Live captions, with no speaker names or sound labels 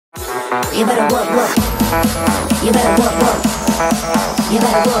You better work, work. You better work, work. You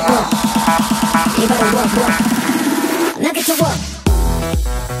better work, work. You better work, work. Now get to work.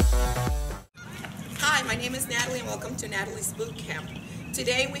 Hi, my name is Natalie and welcome to Natalie's Boot Camp.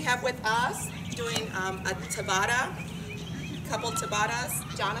 Today we have with us doing a Tabata, couple Tabatas,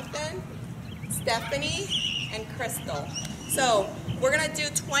 Jonathan, Stephanie, and Crystal. So we're gonna do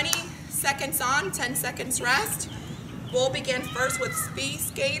 20 seconds on, 10 seconds rest. We'll begin first with speed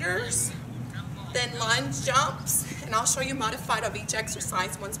skaters, then lunge jumps, and I'll show you modified of each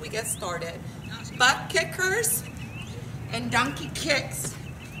exercise once we get started. Butt kickers and donkey kicks.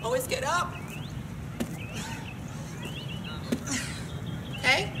 Always get up.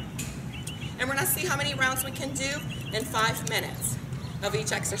 Okay? And we're gonna see how many rounds we can do in 5 minutes of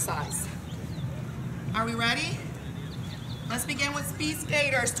each exercise. Are we ready? Let's begin with speed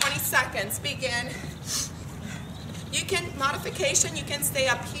skaters, 20 seconds, begin. You can, modification, you can stay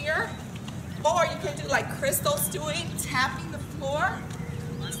up here, or you can do like Crystal's doing, tapping the floor.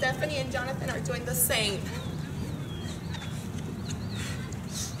 Stephanie and Jonathan are doing the same.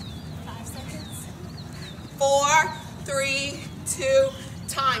 5 seconds. 4, 3, 2,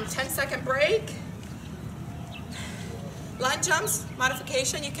 time. 10-second break. Lunge jumps,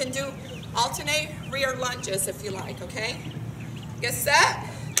 modification, you can do alternate rear lunges if you like, okay? Get set,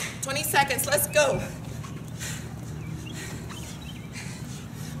 20 seconds, let's go.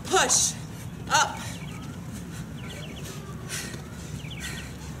 Push, up.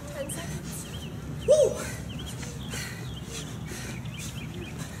 10 seconds. Woo!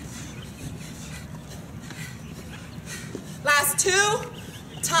 Last 2,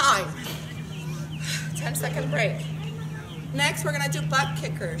 time. 10-second break. Next, we're gonna do butt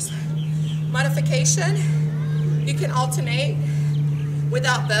kickers. Modification, you can alternate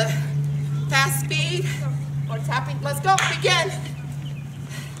without the fast speed or tapping. Let's go, begin.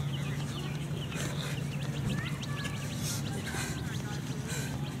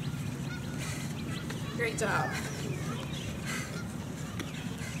 Great job.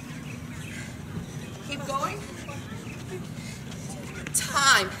 Keep going.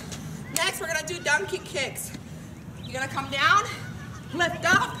 Time. Next, we're gonna do donkey kicks. You're gonna come down, lift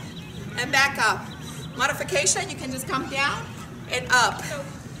up, and back up. Modification, you can just come down and up.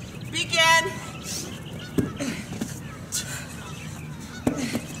 Begin.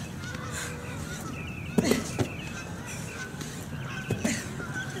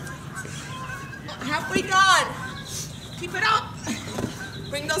 Halfway done. Keep it up.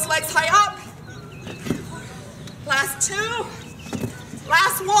 Bring those legs high up. Last 2.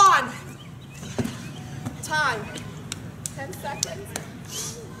 Last 1. Time. 10 seconds.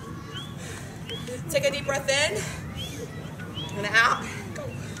 Take a deep breath in and out.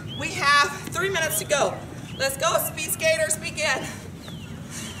 We have 3 minutes to go. Let's go, speed skaters, begin.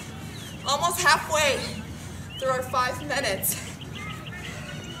 Almost halfway through our 5 minutes.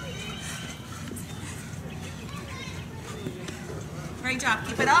 Great job,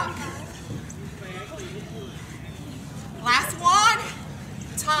 keep it up. Last 1,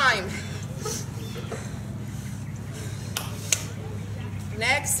 time.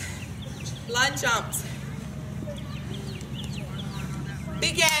 Next, lunge jumps.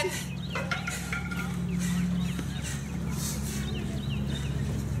 Begin.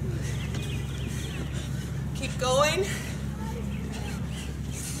 Keep going.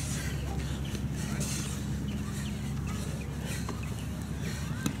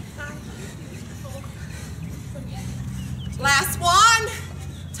 Last 1,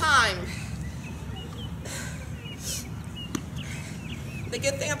 time. The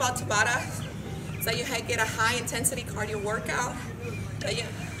good thing about Tabata is that you get a high intensity cardio workout. That you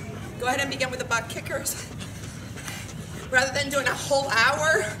go ahead and begin with the butt kickers. Rather than doing a whole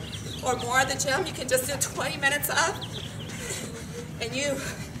hour or more at the gym, you can just do 20 minutes up and you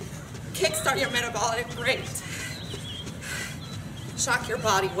kickstart your metabolic rate. Shock your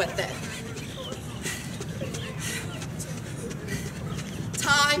body with it.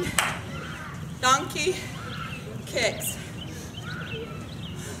 Time, donkey kicks.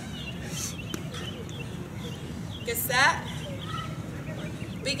 Get set,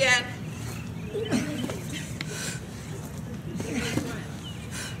 begin.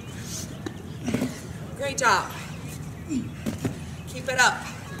 Great job. Keep it up.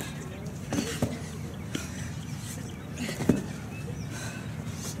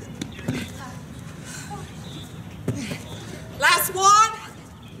 Last 1,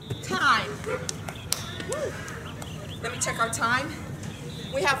 time. Let me check our time.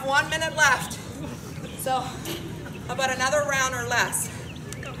 We have 1 minute left. So about another round or less.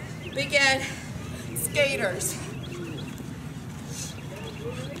 Begin skaters.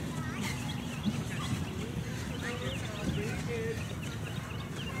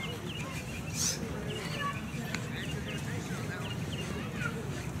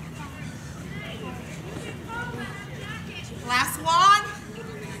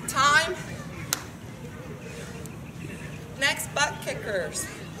 kickers.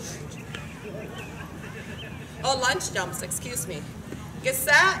 Oh, lunge jumps, excuse me. Get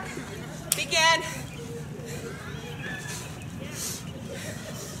set, begin.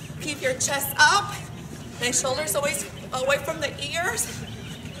 Keep your chest up and shoulders always away from the ears.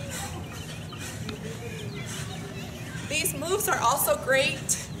 These moves are also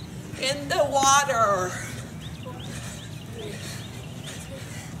great in the water.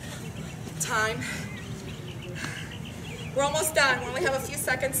 Time. We're almost done. We only have a few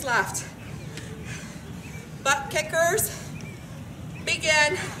seconds left. Butt kickers.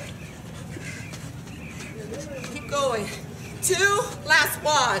 Begin. Keep going. 2, last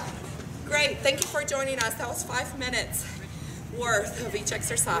one. Great. Thank you for joining us. That was 5 minutes worth of each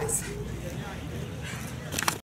exercise.